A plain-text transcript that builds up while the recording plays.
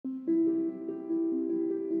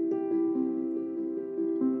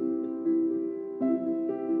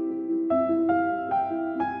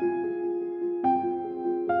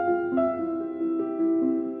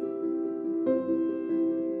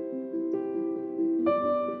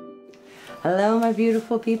Hello my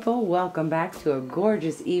beautiful people, welcome back to a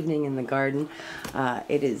gorgeous evening in the garden.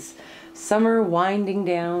 It is summer winding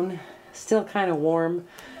down, still kind of warm.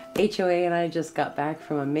 HOA and I just got back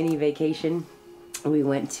from a mini vacation. We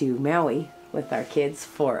went to Maui with our kids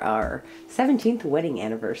for our 17th wedding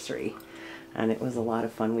anniversary and it was a lot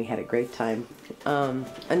of fun. We had a great time.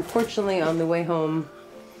 Unfortunately on the way home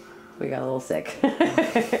we got a little sick.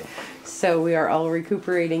 So we are all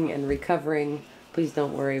recuperating and recovering. Please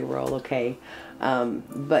don't worry, we're all okay.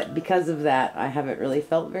 But because of that, I haven't really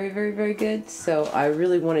felt very good. So I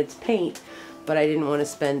really wanted to paint, but I didn't want to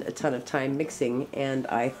spend a ton of time mixing. And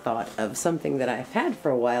I thought of something that I've had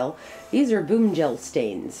for a while. These are boom gel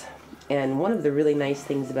stains. And one of the really nice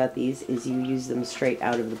things about these is you use them straight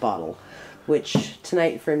out of the bottle, which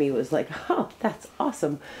tonight for me was like, oh, that's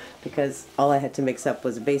awesome, because all I had to mix up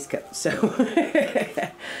was a base coat. So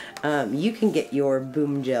you can get your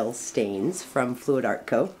boom gel stains from Fluid Art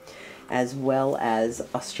Co, as well as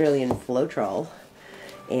Australian Floetrol.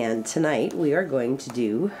 And tonight we are going to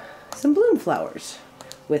do some bloom flowers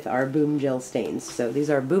with our boom gel stains. So these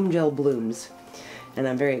are boom gel blooms, and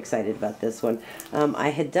I'm very excited about this one. I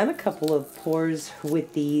had done a couple of pours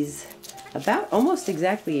with these about almost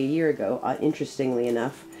exactly a year ago, interestingly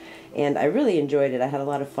enough, and I really enjoyed it. I had a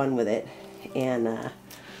lot of fun with it, and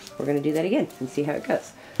we're going to do that again and see how it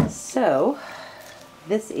goes. So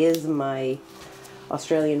this is my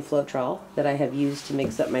Australian Floetrol that I have used to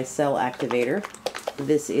mix up my cell activator.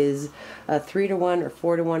 This is a 3:1 or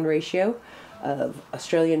 4:1 ratio of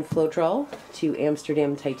Australian Floetrol to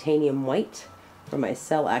Amsterdam Titanium White for my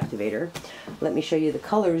cell activator. Let me show you the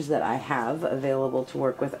colors that I have available to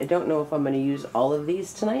work with. I don't know if I'm going to use all of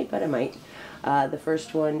these tonight, but I might. The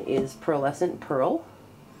first one is Pearlescent Pearl,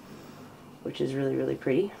 which is really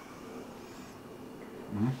pretty.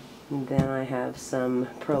 And then I have some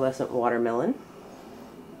Pearlescent Watermelon,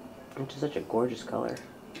 which is such a gorgeous color.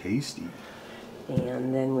 Tasty.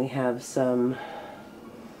 And then we have some,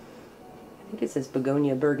 I think it says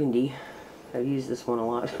Begonia Burgundy. I've used this one a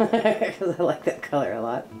lot because I like that color a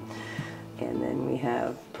lot. And then we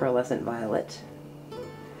have Pearlescent Violet.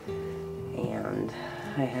 And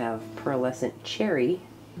I have Pearlescent Cherry,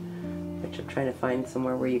 which I'm trying to find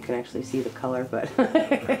somewhere where you can actually see the color, but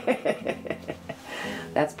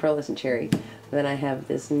that's Pearlescent Cherry. Then I have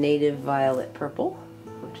this Native Violet Purple,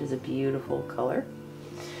 which is a beautiful color.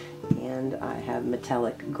 And I have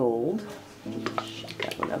Metallic Gold. Shake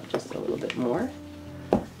that one up just a little bit more.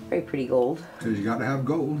 Very pretty gold. Because you gotta have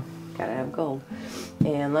gold. Gotta have gold.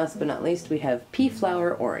 And last but not least, we have Pea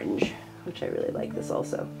Flower Orange, which I really like this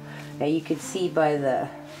also. Now you could see by the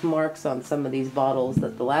marks on some of these bottles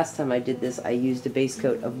that the last time I did this, I used a base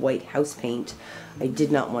coat of white house paint. I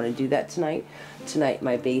did not want to do that tonight. Tonight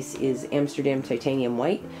my base is Amsterdam Titanium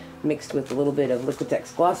White, mixed with a little bit of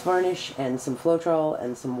Liquitex gloss varnish and some Floetrol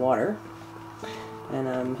and some water. And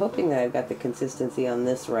I'm hoping that I've got the consistency on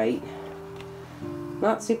this right.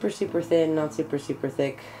 Not super thin, not super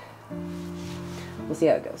thick. We'll see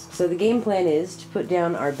how it goes. So the game plan is to put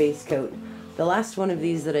down our base coat. The last one of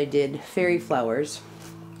these that I did, Fairy Flowers,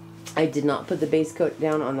 I did not put the base coat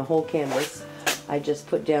down on the whole canvas. I just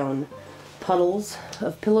put down puddles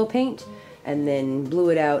of pillow paint and then blew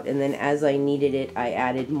it out, and then as I needed it, I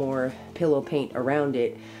added more pillow paint around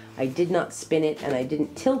it. I did not spin it and I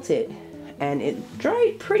didn't tilt it, and it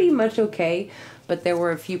dried pretty much okay, but there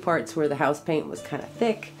were a few parts where the house paint was kind of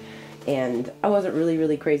thick, and I wasn't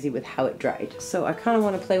really crazy with how it dried. So I kind of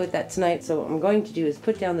want to play with that tonight, so what I'm going to do is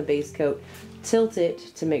put down the base coat, tilt it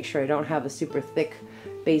to make sure I don't have a super thick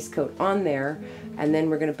base coat on there, and then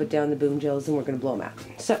we're going to put down the boom gels and we're going to blow them out.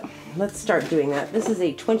 So let's start doing that. This is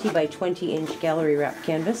a 20 by 20 inch gallery wrap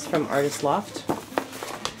canvas from Artist Loft.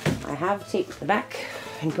 I have taped the back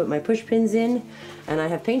and put my push pins in, and I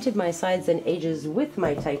have painted my sides and edges with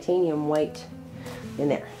my titanium white in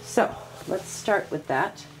there. So let's start with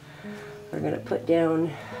that. We're going to put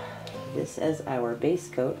down this as our base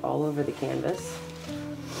coat all over the canvas,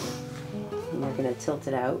 and we're going to tilt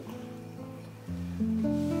it out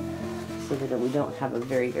so that we don't have a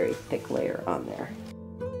very thick layer on there.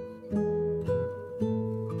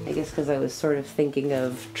 I guess because I was sort of thinking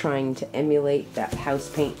of trying to emulate that house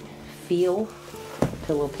paint feel,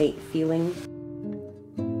 pillow paint feeling.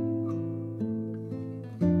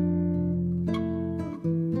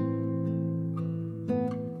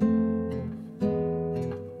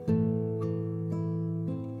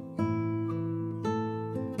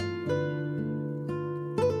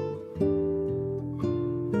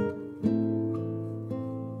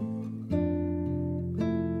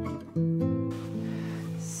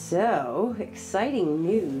 So, exciting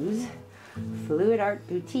news. Fluid Art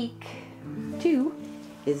Boutique 2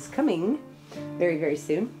 is coming very, very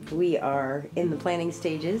soon. We are in the planning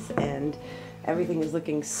stages and everything is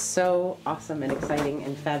looking so awesome and exciting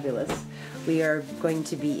and fabulous. We are going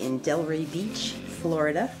to be in Delray Beach,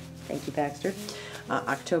 Florida. Thank you, Baxter.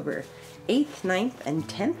 October 8th, 9th, and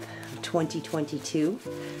 10th of 2022.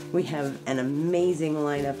 We have an amazing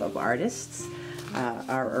lineup of artists.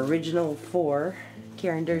 Our original four,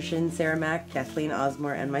 Karen Dershin, Sarah Mack, Kathleen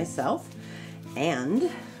Osmore, and myself. And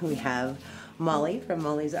we have Molly from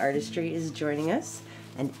Molly's Artistry is joining us,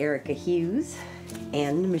 and Erica Hughes,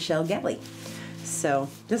 and Michelle Galley. So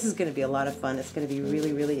this is going to be a lot of fun. It's going to be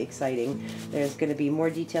really, really exciting. There's going to be more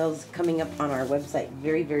details coming up on our website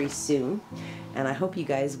very, very soon. And I hope you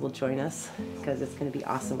guys will join us because it's going to be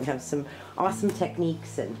awesome. We have some awesome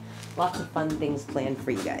techniques and lots of fun things planned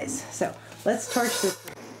for you guys. So let's torch this.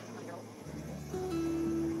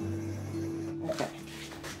 Okay.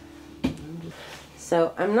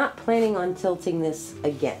 So I'm not planning on tilting this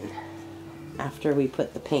again after we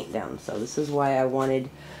put the paint down. So this is why I wanted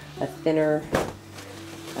a thinner,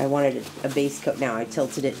 I wanted a base coat. Now I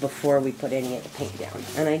tilted it before we put any of the paint down.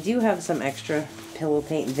 And I do have some extra pillow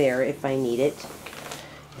paint there if I need it,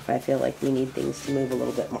 if I feel like we need things to move a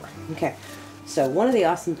little bit more. Okay, so one of the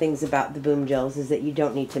awesome things about the Boom Gels is that you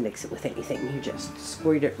don't need to mix it with anything. You just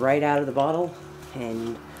squirt it right out of the bottle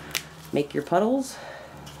and make your puddles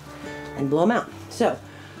and blow them out. So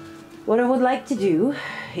what I would like to do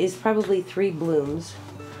is probably 3 blooms.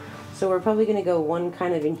 So we're probably going to go one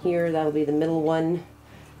kind of in here, that'll be the middle one,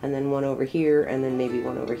 and then one over here, and then maybe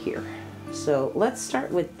one over here. So let's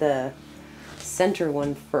start with the center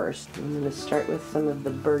one first. I'm going to start with some of the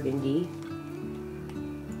burgundy.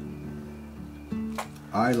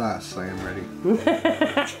 Aye, lass, I am ready.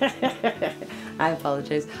 I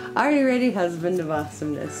apologize. Are you ready, husband of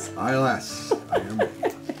awesomeness? Aye, lass, I am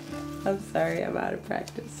ready. I'm sorry, I'm out of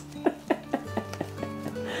practice.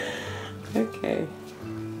 Okay.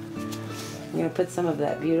 I'm going to put some of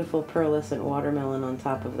that beautiful Pearlescent Watermelon on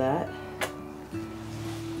top of that.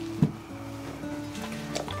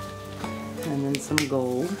 And then some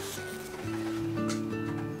gold.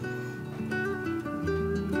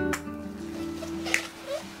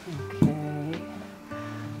 Okay.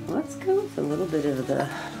 Let's go with a little bit of the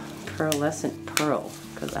Pearlescent Pearl,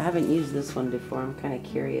 because I haven't used this one before. I'm kind of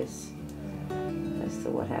curious as to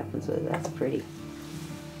what happens with it. That's pretty.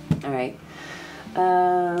 Alright.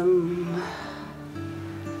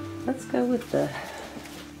 Let's go with the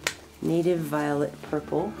Native Violet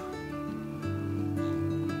Purple.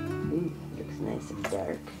 Ooh, looks nice and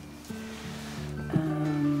dark.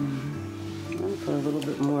 I'm going to put a little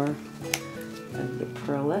bit more of the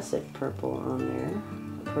Pearlescent Purple on there.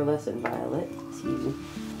 Pearlescent Violet, excuse me.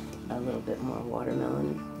 A little bit more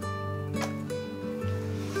watermelon.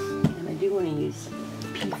 And I do want to use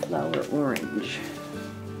Peaflower Orange.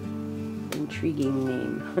 Intriguing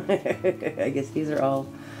name. I guess these are all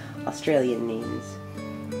Australian names.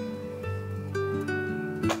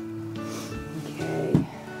 Okay,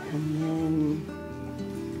 and then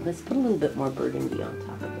let's put a little bit more burgundy on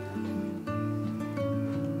top of it.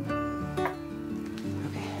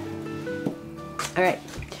 Okay. All right.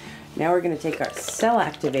 Now we're going to take our cell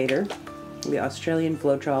activator, the Australian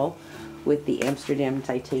Floetrol, with the Amsterdam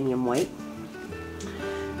Titanium White.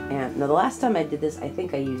 And now the last time I did this, I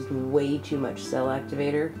think I used way too much cell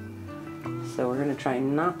activator. So we're going to try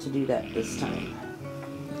not to do that this time.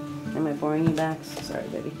 Am I boring you, Bax? Sorry,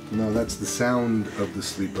 baby. No, that's the sound of the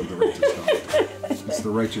sleep of the righteous dog. It's the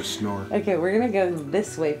righteous snore. Okay, we're going to go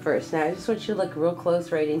this way first. Now I just want you to look real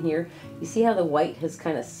close right in here. You see how the white has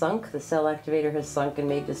kind of sunk? The cell activator has sunk and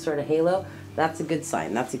made this sort of halo? That's a good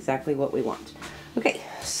sign. That's exactly what we want. Okay,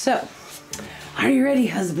 so are you ready,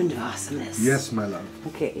 husband of awesomeness? Yes, my love.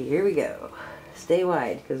 Okay, here we go. Stay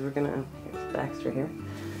wide, because we're gonna, here's Baxter here.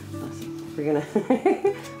 Awesome. We're gonna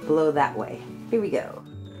blow that way. Here we go.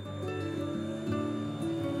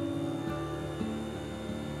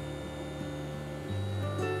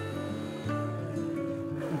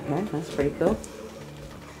 Okay, that's pretty cool.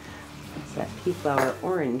 That's that Peaflower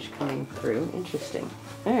Orange coming through. Interesting.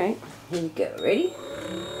 Alright, here we go. Ready?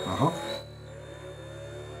 Uh-huh.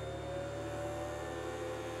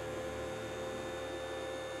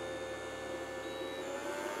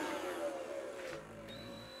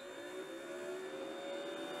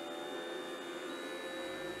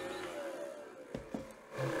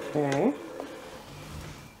 Okay.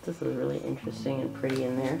 This is really interesting and pretty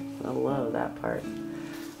in there. I love that part.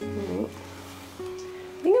 Alright.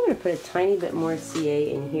 I think I'm going to put a tiny bit more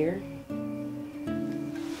CA in here.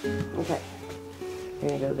 Okay. We're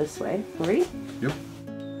going to go this way. Ready? Yep.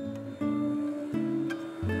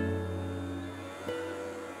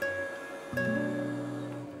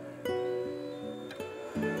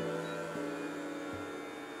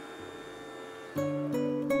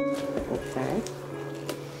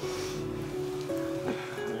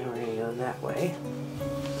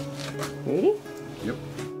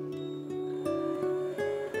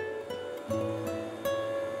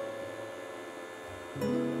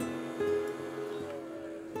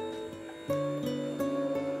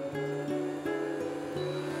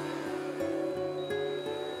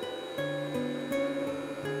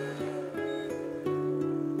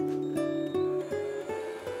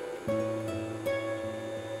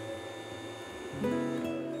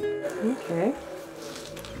 Okay.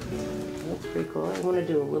 That's pretty cool. I want to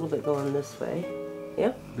do a little bit going this way.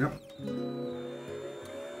 Yep. Yep.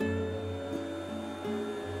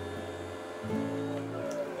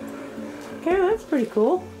 Okay, that's pretty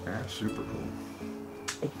cool. Yeah, super cool.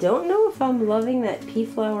 I don't know if I'm loving that pea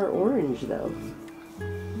flower orange though.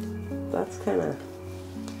 That's kind of,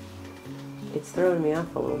 it's throwing me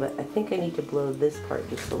off a little bit. I think I need to blow this part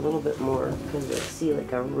just a little bit more because I see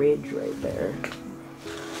like a ridge right there.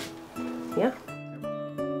 Yeah.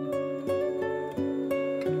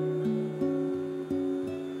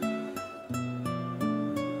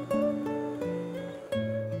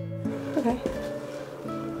 Okay.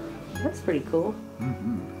 That's pretty cool.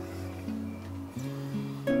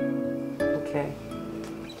 Okay. I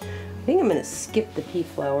think I'm going to skip the pea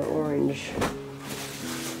flower orange.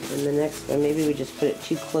 And the next one, maybe we just put it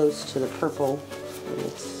too close to the purple. And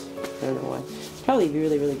it's, I don't know why. It's probably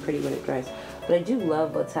really, really pretty when it dries. But I do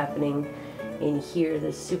love what's happening in here.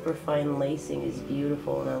 This super fine lacing is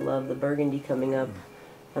beautiful. And I love the burgundy coming up.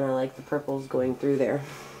 And I like the purples going through there.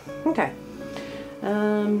 Okay.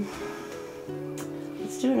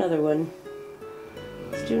 Let's do another one.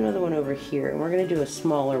 Let's do another one over here. And we're going to do a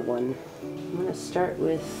smaller one. I'm going to start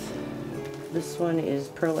with, this one is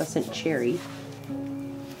Pearlescent Cherry.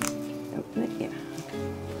 Open it, yeah.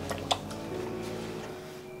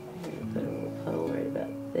 I'm going to put a little puddle right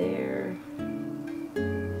about there.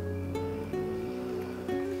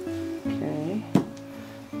 Okay.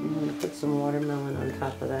 I'm going to put some watermelon on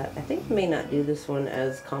top of that. I think I may not do this one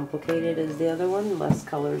as complicated as the other one. Less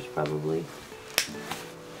colors probably.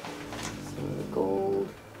 Some of the gold.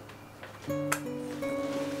 I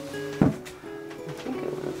think I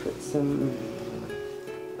want to put some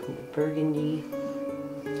burgundy.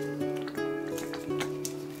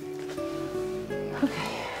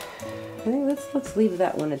 Okay. I think let's leave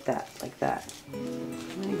that one at that, like that.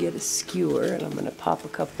 I'm gonna get a skewer and I'm gonna pop a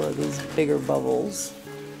couple of these bigger bubbles.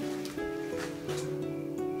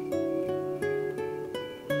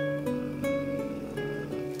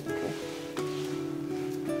 Okay.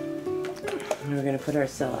 And we're gonna put our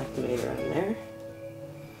cell activator on there.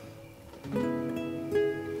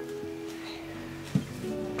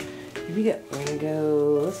 We're gonna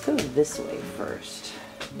go, let's go this way first.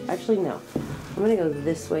 Actually, no. I'm gonna go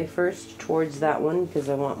this way first towards that one because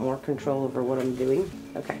I want more control over what I'm doing.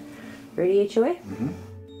 Okay. Ready, HOA? Mm-hmm.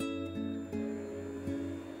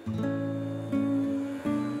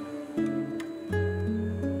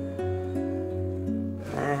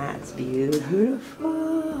 That's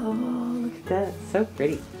beautiful. Look at that. It's so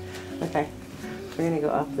pretty. Okay. We're gonna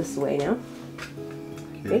go off this way now.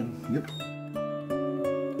 Okay. Yep.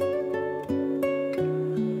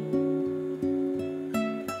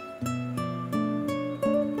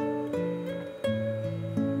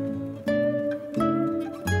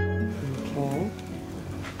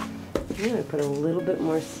 I'm going to put a little bit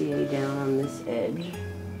more CA down on this edge.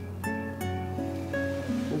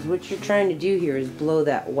 Because what you're trying to do here is blow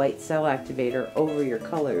that white cell activator over your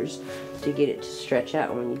colors to get it to stretch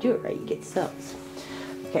out. And when you do it right, you get cells.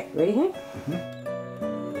 Okay, ready here? Mm-hmm.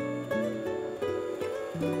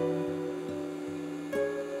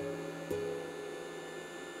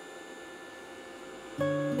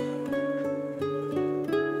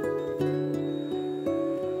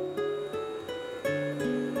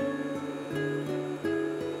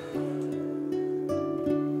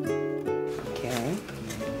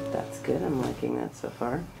 Good, I'm liking that so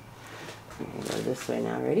far. I'm going to go this way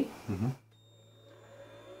now. Ready? Mm-hmm.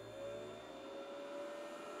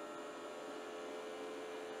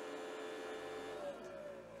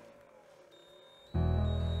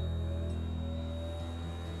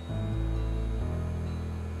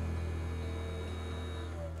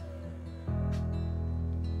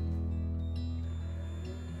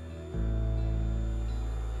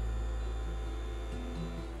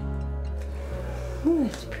 Ooh,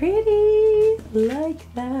 it's pretty,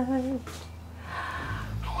 like that. I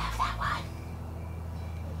love that one.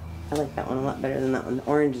 I like that one a lot better than that one. The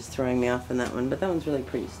orange is throwing me off in that one, but that one's really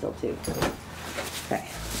pretty still too. Okay.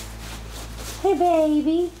 Hey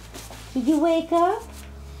baby, did you wake up?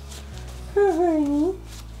 Oh honey.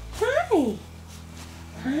 Hi.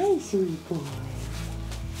 Hi, sweet boy.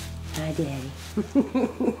 Hi, Daddy.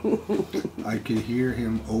 I could hear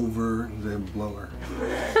him over the blower.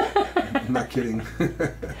 I'm not kidding.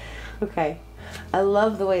 Okay. I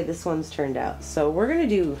love the way this one's turned out. So we're going to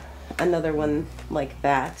do another one like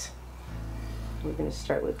that. We're going to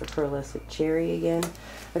start with the Pearlescent Cherry again.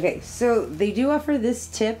 Okay, so they do offer this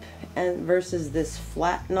tip and versus this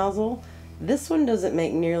flat nozzle. This one doesn't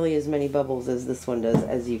make nearly as many bubbles as this one does,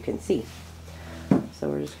 as you can see. So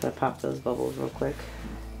we're just going to pop those bubbles real quick.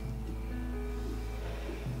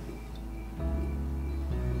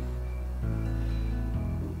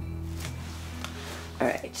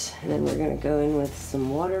 Alright, and then we're going to go in with some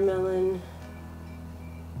watermelon.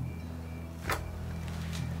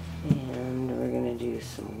 And we're going to do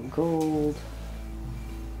some gold.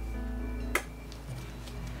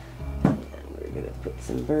 And we're going to put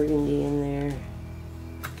some burgundy in there.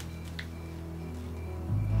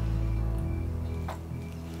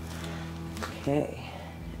 Okay,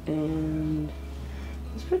 and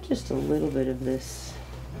let's put just a little bit of this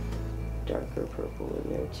darker purple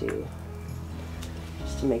in there too,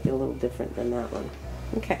 just to make it a little different than that one.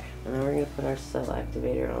 Okay, and now we're going to put our cell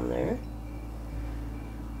activator on there.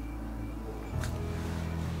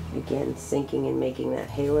 Again, sinking and making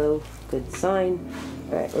that halo, good sign.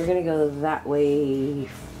 Alright, we're going to go that way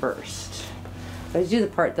first. I always do the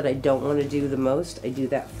part that I don't want to do the most. I do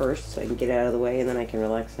that first so I can get out of the way and then I can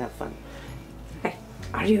relax and have fun. Okay,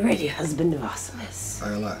 are you ready, husband of awesomeness?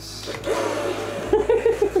 ILS.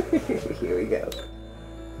 Here we go.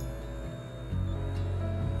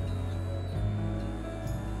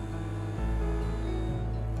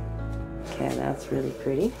 Okay, that's really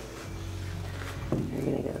pretty. We're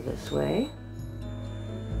gonna go this way.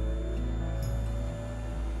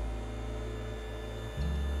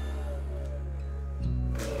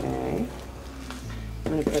 Okay.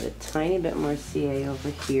 I'm gonna put a tiny bit more CA over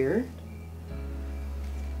here.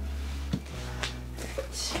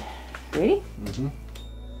 Right. Ready? Mm-hmm.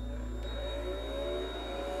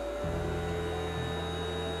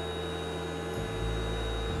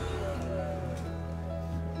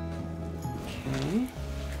 Okay.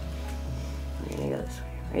 We're gonna go this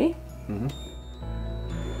way, ready? Mm-hmm.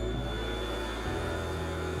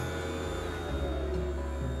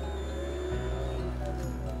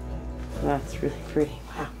 That's really pretty.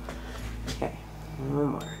 Wow. Okay, one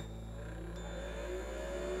more.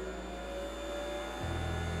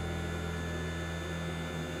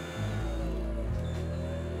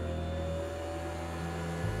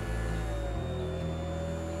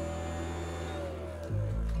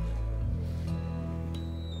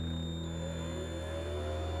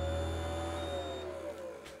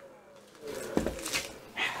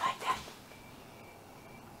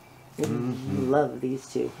 Love these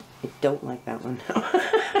two. I don't like that one.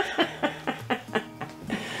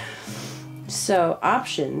 So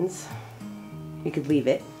options, you could leave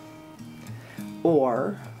it,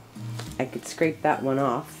 or I could scrape that one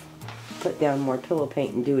off, put down more pillow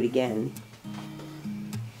paint and do it again,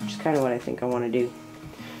 which is kind of what I think I want to do.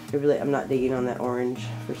 I'm not digging on that orange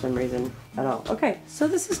for some reason at all. Okay, so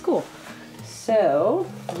this is cool. So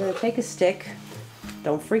I'm going to take a stick.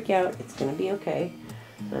 Don't freak out. It's going to be okay.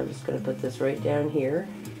 And I'm just going to put this right down here,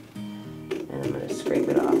 and I'm going to scrape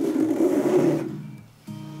it off.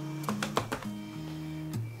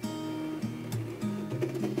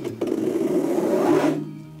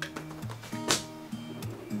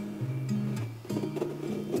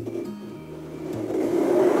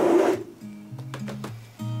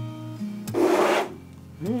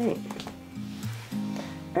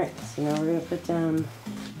 Alright, so now we're going to put down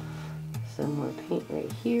some more paint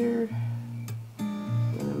right here.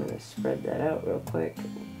 And I'm going to spread that out real quick,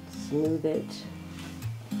 smooth it.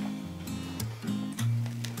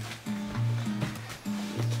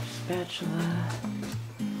 Spatula.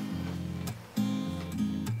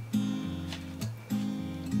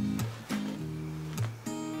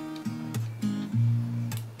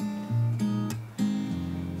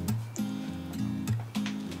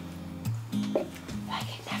 Like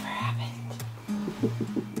it never happened.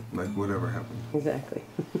 Like whatever happened. Exactly.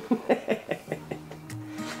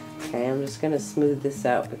 Okay, I'm just going to smooth this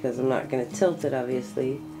out because I'm not going to tilt it,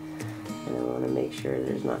 obviously. And I want to make sure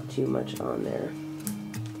there's not too much on there.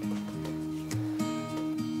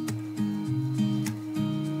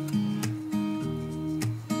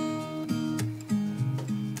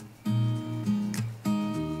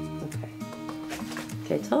 Okay.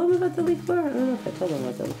 Okay, tell them about the Leafblower. I don't know if I told them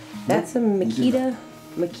about them. That's a Makita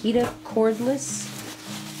cordless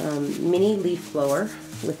mini leaf blower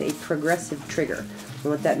with a progressive trigger. And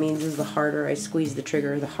what that means is the harder I squeeze the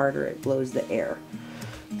trigger, the harder it blows the air.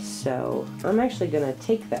 So I'm actually going to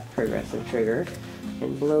take that progressive trigger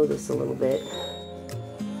and blow this a little bit.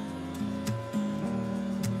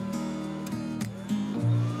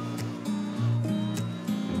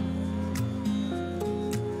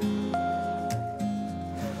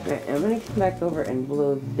 Alright, I'm going to come back over and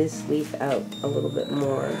blow this leaf out a little bit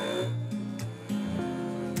more.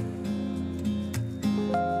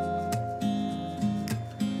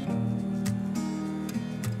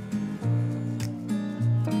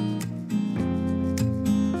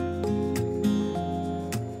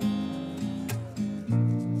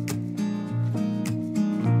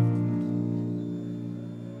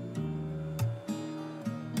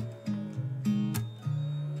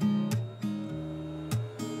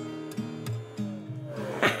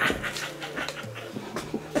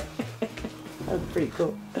 pretty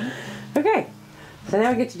cool. Okay, so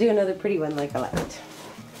now we get to do another pretty one like I liked.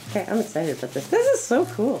 Okay, I'm excited about this. This is so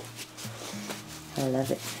cool. I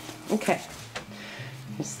love it. Okay,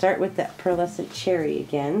 we'll start with that pearlescent cherry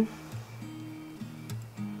again.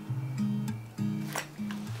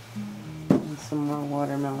 And some more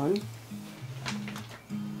watermelon.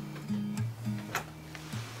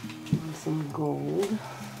 And some gold.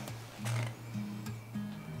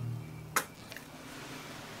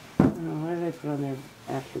 What did I put on there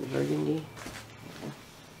after the burgundy?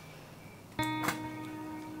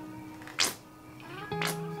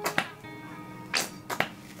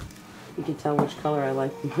 You can tell which color I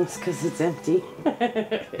like the most because it's empty. And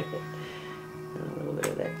a little bit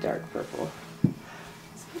of that dark purple.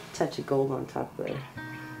 Let's put a touch of gold on top there.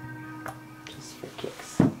 Just for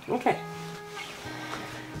kicks. Okay.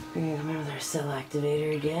 We're going to come with our cell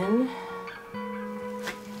activator again.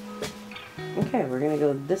 Okay, we're going to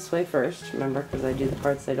go this way first, remember, because I do the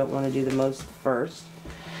parts I don't want to do the most first.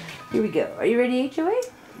 Here we go. Are you ready, HOA?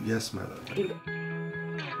 Yes, my love. Here we go.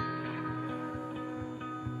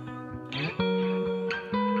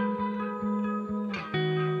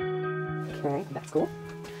 Okay, that's cool.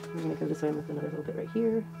 I'm going to go this way and with another little bit right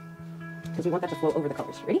here, because we want that to flow over the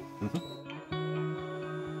colors. Ready? Mm-hmm.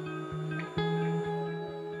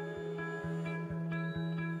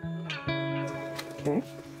 Okay.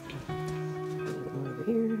 Over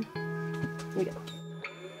here. Here we go.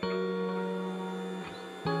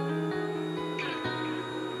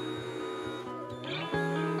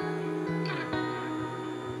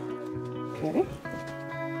 Okay.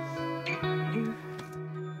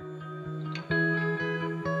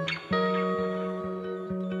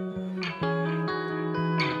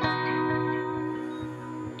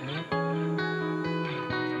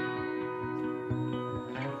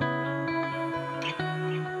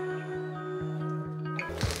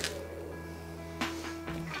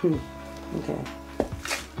 Okay.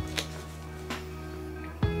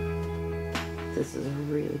 This is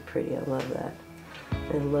really pretty. I love that.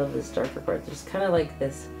 I love this darker part. There's kind of like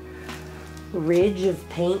this ridge of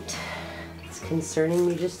paint. It's concerning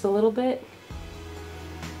me just a little bit.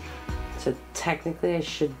 So technically I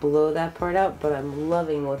should blow that part out, but I'm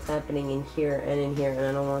loving what's happening in here and in here, and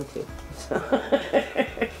I don't want to.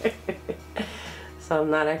 So I'm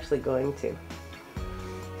not actually going to.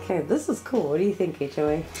 Okay, this is cool. What do you think,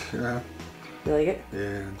 HOA? Yeah. You like it?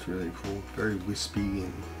 Yeah, it's really cool. Very wispy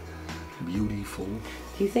and beautiful.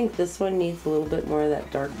 Do you think this one needs a little bit more of that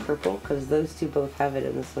dark purple? Because those two both have it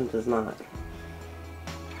and this one does not.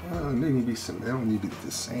 They need to be some. They don't need to be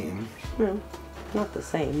the same. No, not the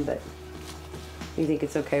same, but you think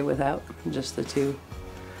it's okay without just the two?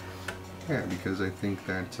 Yeah, because I think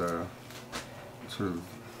that sort of,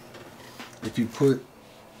 if you put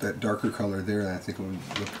that darker color there, I think it would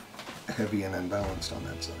look heavy and unbalanced on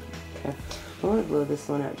that side. Okay, I want to blow this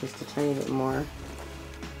one out just a tiny bit more.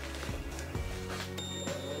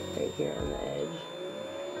 Right here on the edge.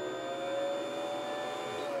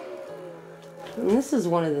 And this is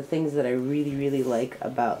one of the things that I really, really like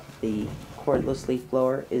about the cordless leaf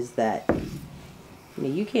blower is that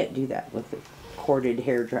you can't do that with a corded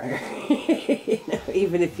hair dryer. You know,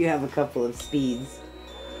 even if you have a couple of speeds.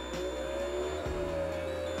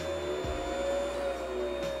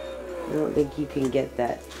 I don't think you can get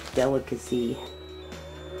that delicacy.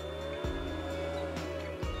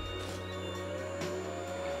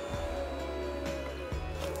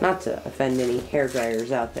 Not to offend any hair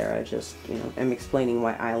dryers out there, I just, am explaining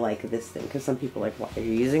why I like this thing, because some people are like, why are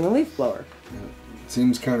you using a leaf blower? Yeah. It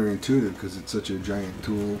seems counterintuitive because it's such a giant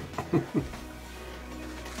tool. This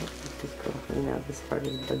is cool. Now this part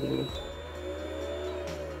is bugging me.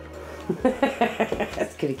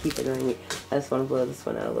 That's gonna keep annoying me. I just want to blow this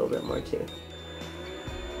one out a little bit more too.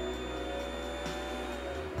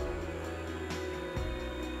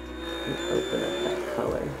 And open up that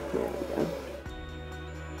color. There we go.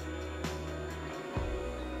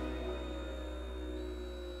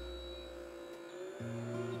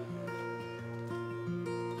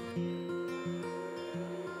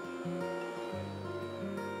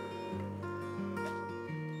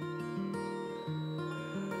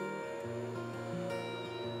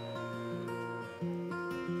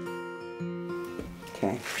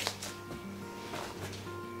 Okay.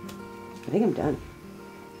 I think I'm done.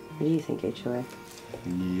 What do you think, HOA?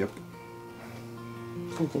 Yep.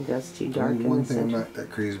 I think that's too dark in the One thing I'm center. not that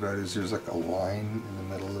crazy about is there's like a line in the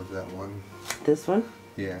middle of that one. This one?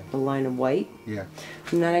 Yeah. A line of white? Yeah.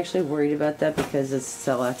 I'm not actually worried about that because it's a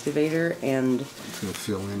cell activator and It's gonna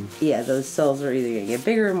fill in. yeah, those cells are either gonna get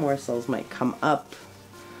bigger, more cells might come up.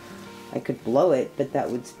 I could blow it, but that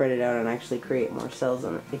would spread it out and actually create more cells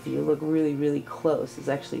on it. If you look really, really close, it's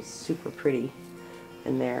actually super pretty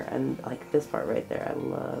in there. And like this part right there, I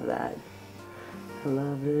love that. I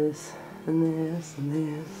love this, and this, and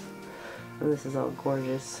this. And this is all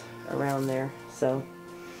gorgeous around there. So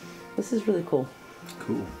this is really cool.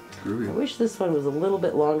 Cool. Groovy. I wish this one was a little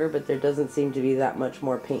bit longer, but there doesn't seem to be that much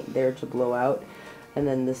more paint there to blow out. And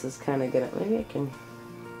then this is kind of gonna, maybe I can.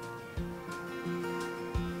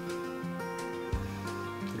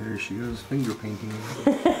 There she goes, finger painting.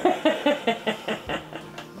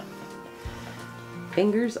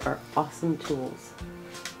 Fingers are awesome tools.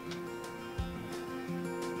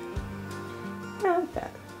 I like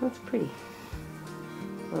that. That's pretty.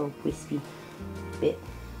 Little wispy bit.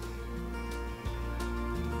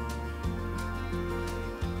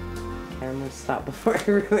 Okay, I'm gonna stop before I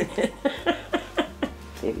ruin it.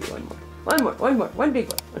 Maybe one more. One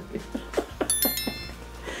big one.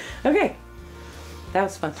 Okay. That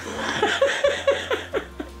was fun.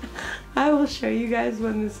 I will show you guys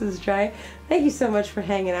when this is dry. Thank you so much for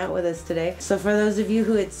hanging out with us today. So for those of you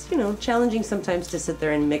who it's, you know, challenging sometimes to sit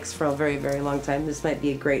there and mix for a very, very long time, this might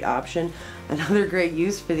be a great option. Another great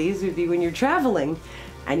use for these would be when you're traveling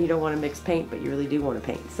and you don't want to mix paint, but you really do want to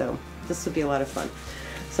paint. So this would be a lot of fun.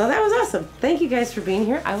 So that was awesome. Thank you guys for being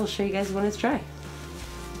here. I will show you guys when it's dry.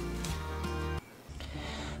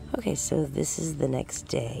 Okay, so this is the next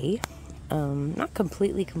day. Not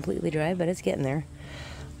completely dry, but it's getting there.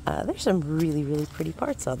 There's some really, really pretty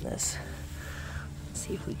parts on this. Let's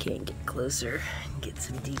see if we can't get closer and get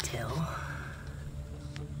some detail.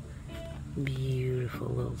 Beautiful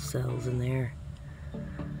little cells in there.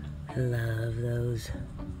 I love those.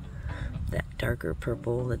 That darker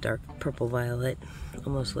purple, the dark purple violet,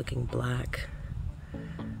 almost looking black.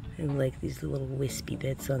 I like these little wispy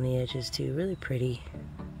bits on the edges too, really pretty.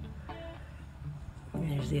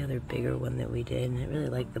 There's the other bigger one that we did, and I really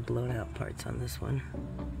like the blown out parts on this one.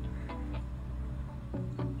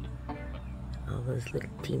 All those little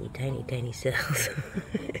teeny tiny cells.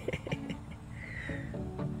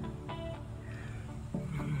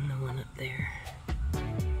 And the one up there.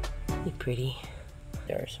 Really pretty.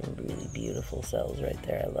 There are some really beautiful cells right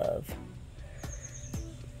there I love.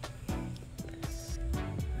 And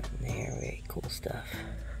there, very cool stuff.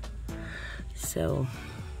 So,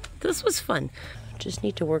 this was fun. Just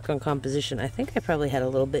need to work on composition. I think I probably had a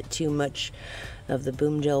little bit too much of the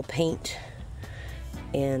Boom Gel paint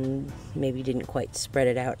and maybe didn't quite spread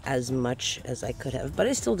it out as much as I could have, but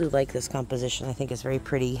I still do like this composition. I think it's very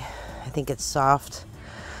pretty. I think it's soft,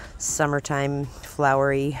 summertime,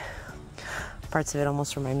 flowery. Parts of it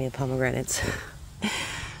almost remind me of pomegranates.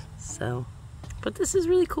 So, but this is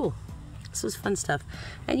really cool. This was fun stuff.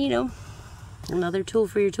 And you know, another tool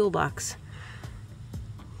for your toolbox.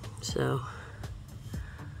 So,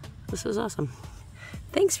 this was awesome.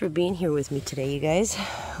 Thanks for being here with me today, you guys.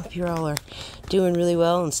 Hope you all are doing really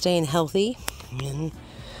well and staying healthy. And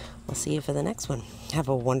we'll see you for the next one. Have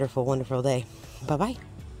a wonderful, wonderful day. Bye-bye.